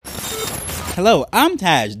Hello, I'm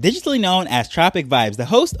Taj, digitally known as Tropic Vibes, the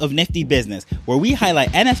host of Nifty Business, where we highlight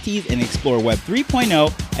NFTs and explore Web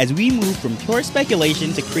 3.0 as we move from pure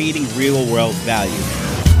speculation to creating real-world value.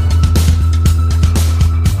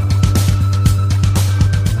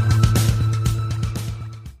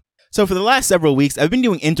 So for the last several weeks, I've been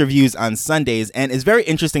doing interviews on Sundays, and it's very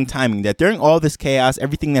interesting timing that during all this chaos,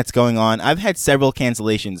 everything that's going on, I've had several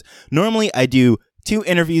cancellations. Normally, I do 2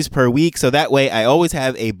 interviews per week, so that way I always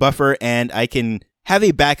have a buffer and I can have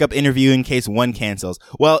a backup interview in case one cancels.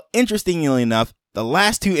 Well, interestingly enough, the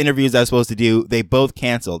last 2 interviews I was supposed to do, they both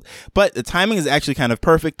canceled. But the timing is actually kind of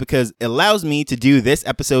perfect because it allows me to do this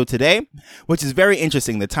episode today, which is very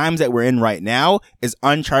interesting. The times that we're in right now is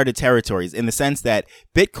uncharted territories in the sense that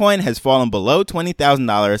Bitcoin has fallen below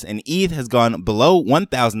 $20,000 and ETH has gone below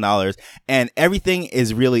 $1,000 and everything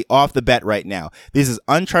is really off the bet right now. This is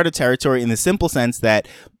uncharted territory in the simple sense that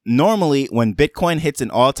normally, when Bitcoin hits an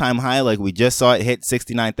all-time high, like we just saw it hit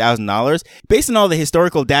 $69,000, based on all the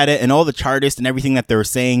historical data and all the chartists and everything that they're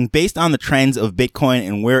saying, based on the trends of Bitcoin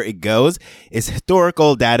and where it goes, is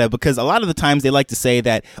historical data, because a lot of the times they like to say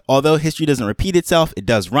that although history doesn't repeat itself, it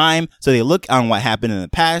does rhyme. So they look on what happened in the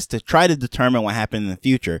past to try to determine what happened in the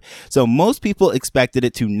future. So most people expected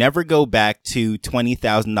it to never go back to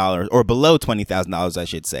 $20,000 or below $20,000, I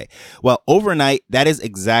should say. Well, overnight, that is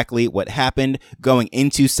exactly what happened going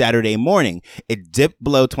into Saturday morning. It dipped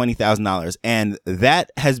below $20,000, and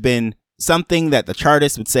that has been something that the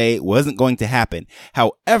chartists would say wasn't going to happen.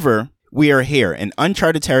 However, we are here in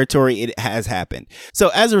uncharted territory. It has happened.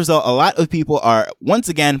 So as a result, a lot of people are once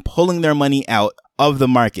again pulling their money out of the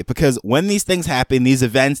market, because when these things happen, these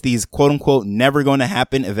events, these quote unquote never going to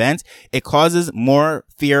happen events, it causes more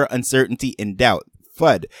fear, uncertainty, and doubt.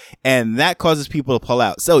 FUD. And that causes people to pull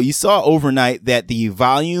out. So you saw overnight that the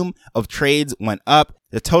volume of trades went up.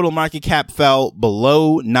 The total market cap fell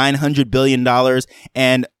below $900 billion,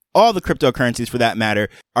 and all the cryptocurrencies for that matter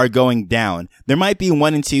are going down. There might be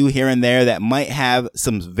 1 and 2 here and there that might have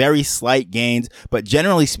some very slight gains, but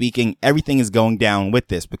generally speaking, everything is going down with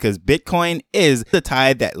this because Bitcoin is the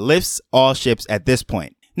tide that lifts all ships at this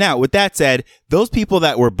point. Now, with that said, those people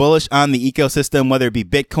that were bullish on the ecosystem, whether it be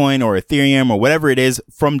Bitcoin or Ethereum or whatever it is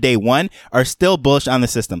from day one, are still bullish on the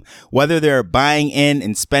system. Whether they're buying in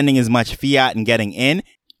and spending as much fiat and getting in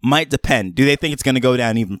might depend. Do they think it's going to go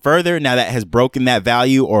down even further now that it has broken that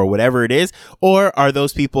value or whatever it is? Or are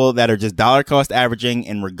those people that are just dollar cost averaging,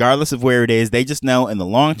 and regardless of where it is, they just know in the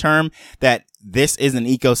long term that this is an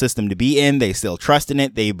ecosystem to be in. They still trust in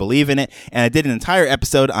it. They believe in it. And I did an entire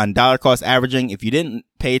episode on dollar cost averaging. If you didn't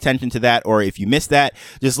pay attention to that, or if you missed that,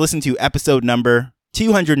 just listen to episode number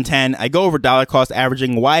 210. I go over dollar cost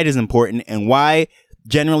averaging, why it is important, and why,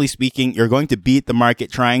 generally speaking, you're going to beat the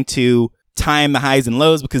market trying to time the highs and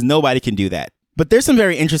lows, because nobody can do that. But there's some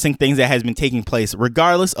very interesting things that has been taking place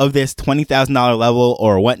regardless of this $20,000 level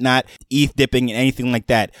or whatnot, ETH dipping and anything like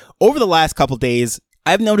that. Over the last couple days,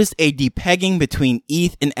 I've noticed a depegging between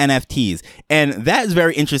ETH and NFTs. And that is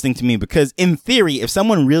very interesting to me because in theory, if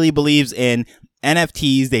someone really believes in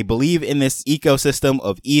NFTs, they believe in this ecosystem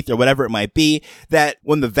of ETH or whatever it might be, that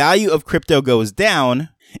when the value of crypto goes down,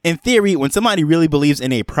 in theory, when somebody really believes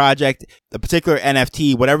in a project, a particular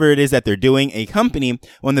NFT, whatever it is that they're doing, a company,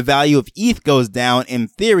 when the value of ETH goes down, in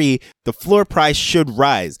theory, the floor price should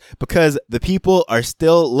rise because the people are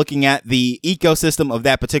still looking at the ecosystem of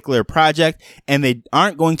that particular project and they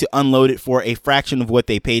aren't going to unload it for a fraction of what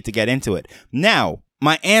they paid to get into it. Now,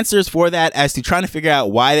 my answers for that as to trying to figure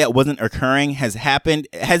out why that wasn't occurring has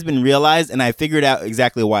been realized, and I figured out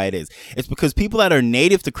exactly why it is. It's because people that are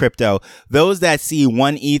native to crypto, those that see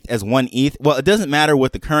 1 ETH as 1 ETH, well, it doesn't matter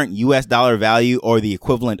what the current US dollar value or the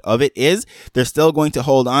equivalent of it is, they're still going to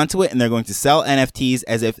hold on to it and they're going to sell NFTs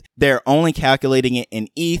as if they're only calculating it in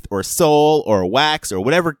ETH or SOL or WAX or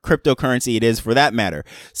whatever cryptocurrency it is for that matter.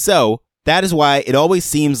 So that is why it always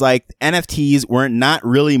seems like NFTs were not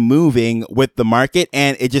really moving with the market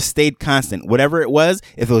and it just stayed constant. Whatever it was,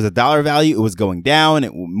 if it was a dollar value, it was going down,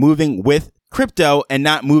 it was moving with crypto and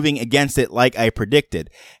not moving against it like I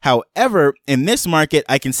predicted. However, in this market,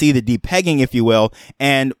 I can see the depegging, if you will,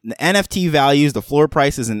 and the NFT values, the floor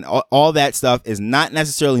prices, and all that stuff is not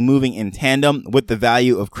necessarily moving in tandem with the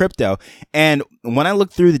value of crypto. And when I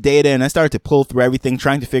looked through the data and I started to pull through everything,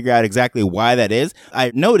 trying to figure out exactly why that is,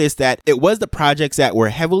 I noticed that it was the projects that were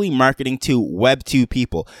heavily marketing to Web 2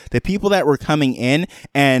 people, the people that were coming in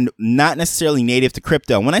and not necessarily native to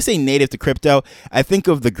crypto. When I say native to crypto, I think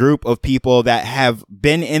of the group of people people that have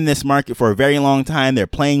been in this market for a very long time. They're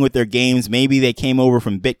playing with their games. Maybe they came over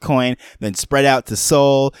from Bitcoin, then spread out to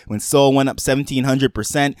Sol. When Sol went up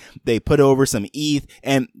 1,700%, they put over some ETH,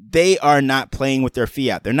 and they are not playing with their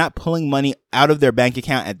fiat. They're not pulling money out of their bank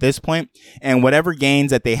account at this point. And whatever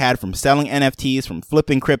gains that they had from selling NFTs, from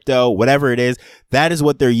flipping crypto, whatever it is, that is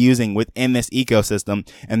what they're using within this ecosystem.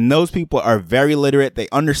 And those people are very literate. They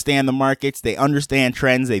understand the markets. They understand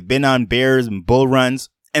trends. They've been on bears and bull runs.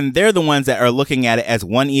 And they're the ones that are looking at it as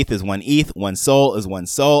one ETH is one ETH, one Sol is one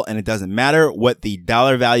Sol, and it doesn't matter what the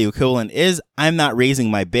dollar value equivalent is. I'm not raising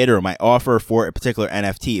my bid or my offer for a particular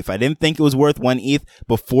NFT. If I didn't think it was worth one ETH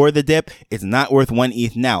before the dip, it's not worth one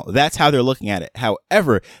ETH now. That's how they're looking at it.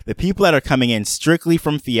 However, the people that are coming in strictly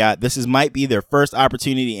from fiat, this might be their first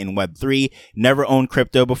opportunity in Web3, never owned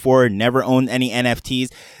crypto before, never owned any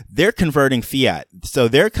NFTs. They're converting fiat. So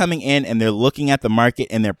they're coming in and they're looking at the market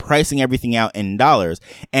and they're pricing everything out in dollars.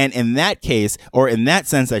 And in that case, or in that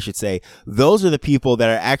sense, I should say, those are the people that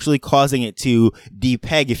are actually causing it to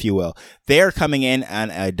depeg, if you will. They're coming in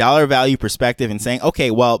on a dollar value perspective and saying,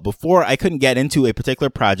 okay, well, before I couldn't get into a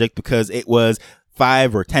particular project because it was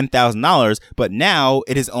 $5,000 or $10,000, but now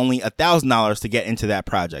it is only $1,000 to get into that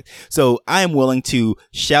project. So I'm willing to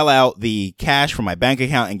shell out the cash from my bank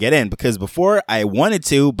account and get in, because before I wanted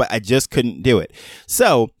to, but I just couldn't do it.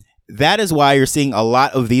 So that is why you're seeing a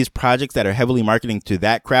lot of these projects that are heavily marketing to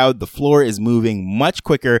that crowd. The floor is moving much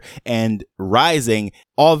quicker and rising,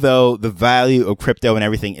 although the value of crypto and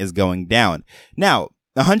everything is going down. Now,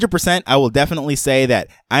 100%, I will definitely say that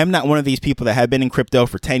I'm not one of these people that have been in crypto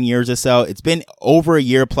for 10 years or so. It's been over a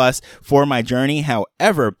year plus for my journey.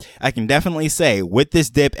 However, I can definitely say with this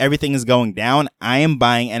dip, everything is going down. I am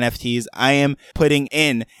buying NFTs. I am putting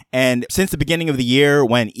in. And since the beginning of the year,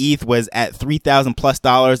 when ETH was at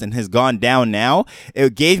 $3,000+ and has gone down now,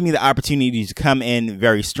 it gave me the opportunity to come in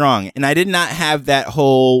very strong. And I did not have that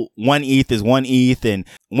whole one ETH is one ETH and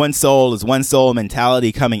one Sol is one Sol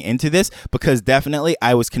mentality coming into this, because definitely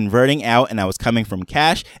I was converting out and I was coming from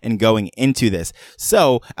cash and going into this.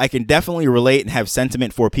 So I can definitely relate and have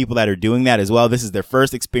sentiment for people that are doing that as well. This is their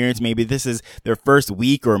first experience. Maybe this is their first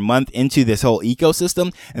week or month into this whole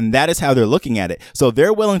ecosystem, and that is how they're looking at it. So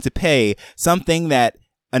they're willing to pay something that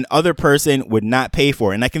an other person would not pay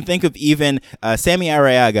for. And I can think of even Sammy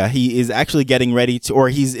Arriaga. He is actually getting ready to, or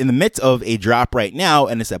he's in the midst of a drop right now,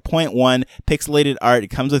 and it's a 0.1 pixelated art. It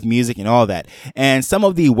comes with music and all that. And some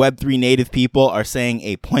of the Web3 native people are saying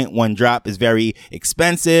a 0.1 drop is very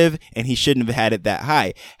expensive and he shouldn't have had it that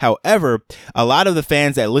high. However, a lot of the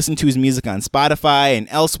fans that listen to his music on Spotify and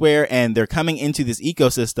elsewhere, and they're coming into this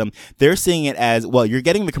ecosystem, they're seeing it as, well, you're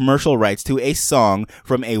getting the commercial rights to a song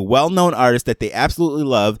from a well-known artist that they absolutely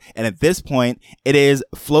love. And at this point, it is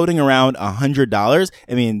floating around $100.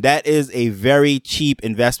 I mean, that is a very cheap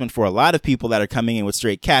investment for a lot of people that are coming in with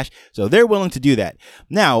straight cash. So they're willing to do that.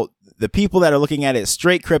 Now, the people that are looking at it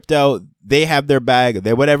straight crypto, they have their bag,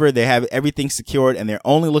 they have everything secured, and they're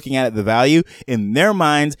only looking at it, the value. In their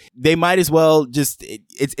minds, they might as well just,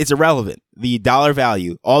 it's irrelevant. The dollar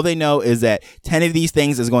value. All they know is that 10 of these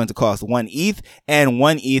things is going to cost 1 ETH, and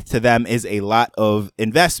 1 ETH to them is a lot of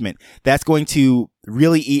investment. That's going to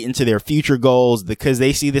really eat into their future goals, because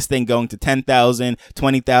they see this thing going to 10,000,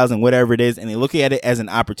 20,000, whatever it is, and they look at it as an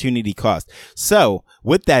opportunity cost. So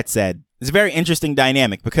with that said, it's a very interesting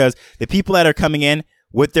dynamic, because the people that are coming in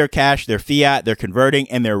with their cash, their fiat, they're converting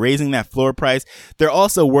and they're raising that floor price. They're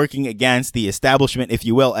also working against the establishment, if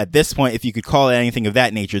you will, at this point, if you could call it anything of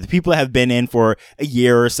that nature. The people that have been in for a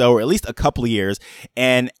year or so, or at least a couple of years,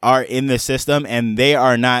 and are in the system, and they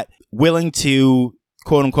are not willing to,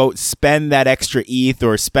 quote unquote, spend that extra ETH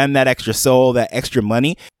or spend that extra Sol, that extra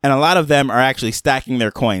money. And a lot of them are actually stacking their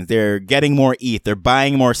coins. They're getting more ETH, they're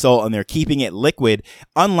buying more Sol, and they're keeping it liquid,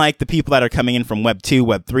 unlike the people that are coming in from Web 2,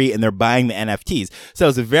 Web 3, and they're buying the NFTs. So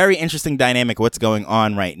it's a very interesting dynamic what's going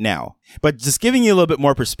on right now. But just giving you a little bit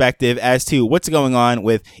more perspective as to what's going on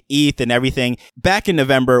with ETH and everything. Back in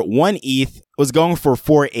November, 1 ETH was going for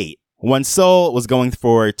 4.8. 1 Sol was going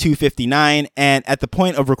for 259. And at the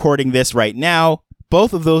point of recording this right now,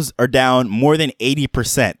 both of those are down more than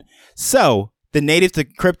 80%. So the native to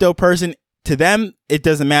crypto person, to them, it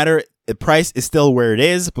doesn't matter. The price is still where it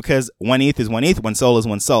is, because 1 ETH is 1 ETH, 1 Sol is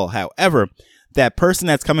 1 Sol. However, that person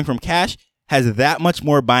that's coming from cash has that much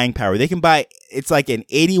more buying power. They can buy, it's like an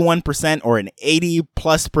 81% or an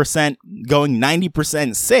 80+% going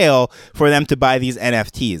 90% sale for them to buy these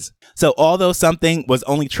NFTs. So although something was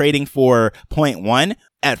only trading for 0.1,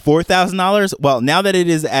 at $4,000, well, now that it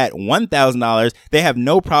is at $1,000, they have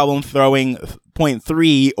no problem throwing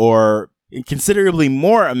 0.3 or considerably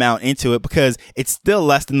more amount into it, because it's still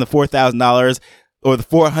less than the $4,000 or the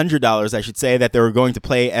 $400, I should say, that they were going to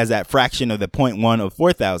play as that fraction of the 0.1 of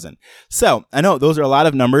 4,000. So I know those are a lot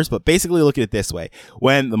of numbers, but basically look at it this way.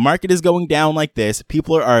 When the market is going down like this,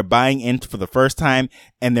 people are buying in for the first time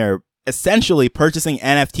and they're essentially purchasing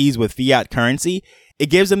NFTs with fiat currency. It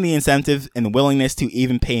gives them the incentive and the willingness to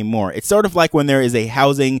even pay more. It's sort of like when there is a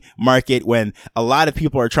housing market when a lot of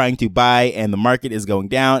people are trying to buy and the market is going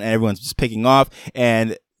down and everyone's just picking off,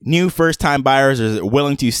 and new first-time buyers are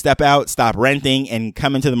willing to step out, stop renting, and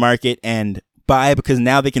come into the market and buy because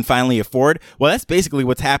now they can finally afford. Well, that's basically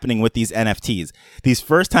what's happening with these NFTs. These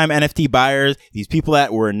first-time NFT buyers, these people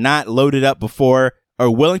that were not loaded up before, are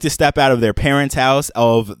willing to step out of their parents' house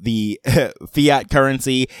of the fiat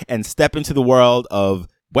currency and step into the world of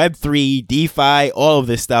Web3, DeFi, all of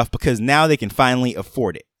this stuff because now they can finally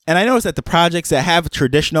afford it. And I noticed that the projects that have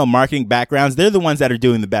traditional marketing backgrounds, they're the ones that are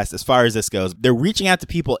doing the best as far as this goes. They're reaching out to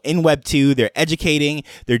people in Web 2. They're educating.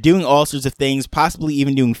 They're doing all sorts of things, possibly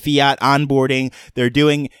even doing fiat onboarding. They're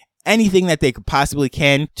doing anything that they could possibly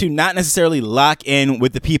can to not necessarily lock in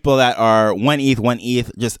with the people that are 1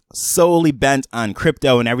 ETH, just solely bent on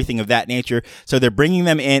crypto and everything of that nature. So they're bringing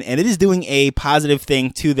them in, and it is doing a positive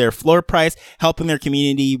thing to their floor price, helping their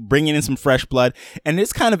community, bringing in some fresh blood. And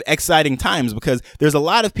it's kind of exciting times because there's a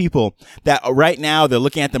lot of people that right now they're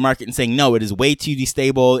looking at the market and saying, no, it is way too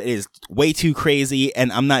destable. It is way too crazy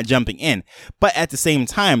and I'm not jumping in. But at the same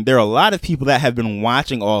time, there are a lot of people that have been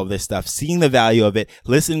watching all of this stuff, seeing the value of it,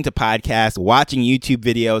 listening to podcasts, watching YouTube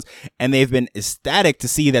videos, and they've been ecstatic to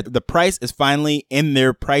see that the price is finally in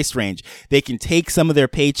their price range. They can take some of their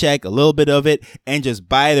paycheck, a little bit of it, and just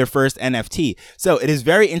buy their first NFT. So it is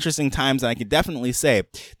very interesting times, and I can definitely say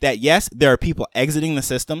that yes, there are people exiting the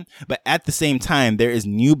system, but at the same time, there is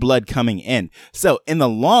new blood coming in. So in the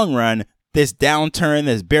long run, this downturn,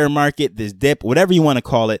 this bear market, this dip, whatever you want to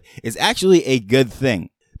call it, is actually a good thing.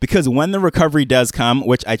 Because when the recovery does come,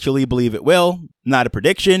 which I truly believe it will, not a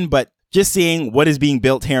prediction, but just seeing what is being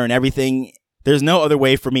built here and everything, there's no other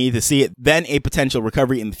way for me to see it than a potential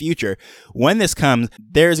recovery in the future. When this comes,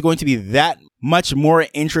 there's going to be that much more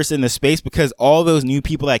interest in the space because all those new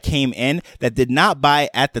people that came in that did not buy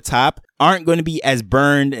at the top aren't going to be as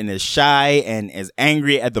burned and as shy and as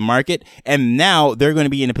angry at the market. And now they're going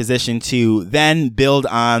to be in a position to then build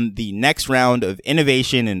on the next round of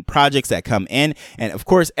innovation and projects that come in. And of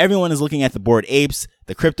course, everyone is looking at the Bored Apes,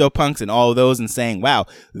 the CryptoPunks, and all of those and saying, wow,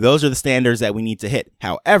 those are the standards that we need to hit.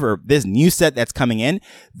 However, this new set that's coming in,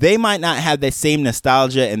 they might not have that same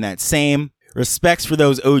nostalgia and that same respects for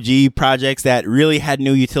those OG projects that really had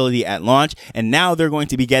no utility at launch. And now they're going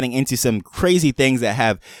to be getting into some crazy things that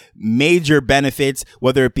have major benefits,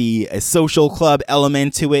 whether it be a social club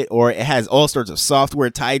element to it, or it has all sorts of software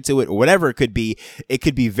tied to it, or whatever it could be. It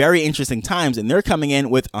could be very interesting times. And they're coming in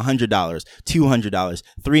with $100, $200,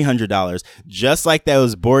 $300, just like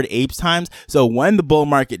those Bored Apes times. So when the bull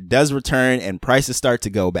market does return and prices start to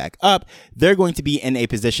go back up, they're going to be in a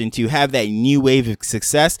position to have that new wave of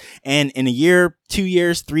success. And in a year, 2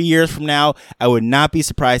 years, 3 years from now, I would not be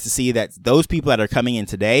surprised to see that those people that are coming in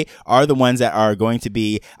today are the ones that are going to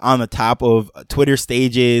be on the top of Twitter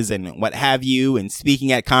stages and what have you, and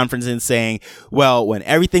speaking at conferences saying, well, when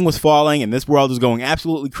everything was falling and this world was going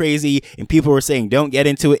absolutely crazy and people were saying, don't get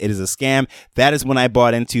into it, it is a scam. That is when I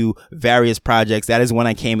bought into various projects. That is when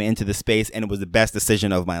I came into the space and it was the best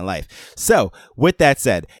decision of my life. So with that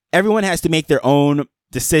said, everyone has to make their own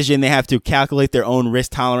decision. They have to calculate their own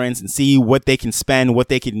risk tolerance and see what they can spend, what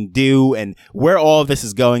they can do, and where all of this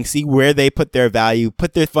is going. See where they put their value,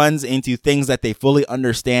 put their funds into things that they fully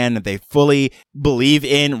understand, that they fully believe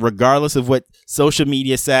in, regardless of what social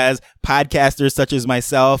media says. Podcasters such as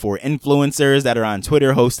myself, or influencers that are on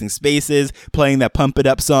Twitter hosting spaces, playing that Pump It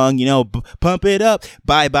Up song, pump it up,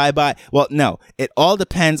 buy. Well, no, it all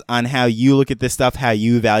depends on how you look at this stuff, how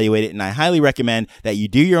you evaluate it. And I highly recommend that you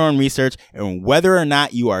do your own research, and whether or not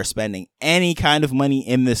you are spending any kind of money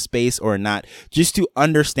in this space or not, just to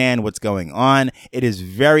understand what's going on. It is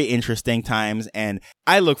very interesting times, and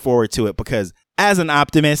I look forward to it because as an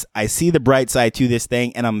optimist, I see the bright side to this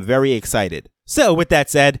thing, and I'm very excited. So with that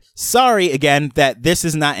said, sorry again that this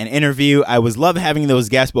is not an interview. I was love having those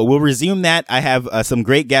guests, but we'll resume that. I have some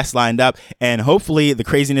great guests lined up, and hopefully the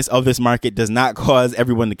craziness of this market does not cause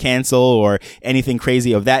everyone to cancel or anything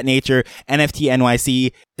crazy of that nature. NFT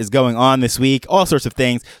NYC is going on this week, all sorts of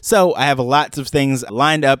things. So I have lots of things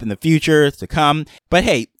lined up in the future to come. But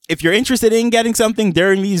hey, if you're interested in getting something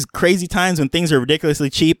during these crazy times when things are ridiculously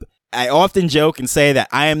cheap, I often joke and say that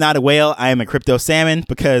I am not a whale, I am a crypto salmon,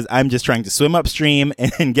 because I'm just trying to swim upstream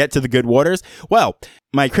and get to the good waters. Well,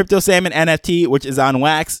 my crypto salmon NFT, which is on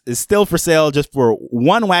Wax, is still for sale just for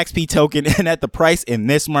one WaxP token, and at the price in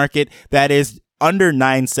this market, that is under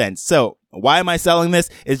 9 cents. So why am I selling this?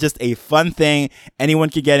 It's just a fun thing. Anyone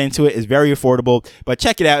could get into it. It's very affordable, but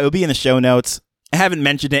check it out. It'll be in the show notes. I haven't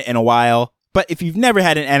mentioned it in a while, but if you've never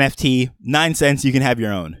had an NFT, 9 cents, you can have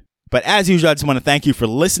your own. But as usual, I just want to thank you for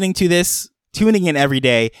listening to this, tuning in every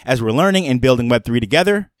day as we're learning and building Web3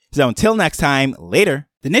 together. So until next time, later.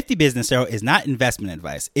 The Nifty Business Arrow is not investment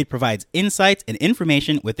advice. It provides insights and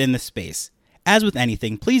information within the space. As with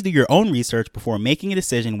anything, please do your own research before making a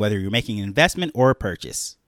decision whether you're making an investment or a purchase.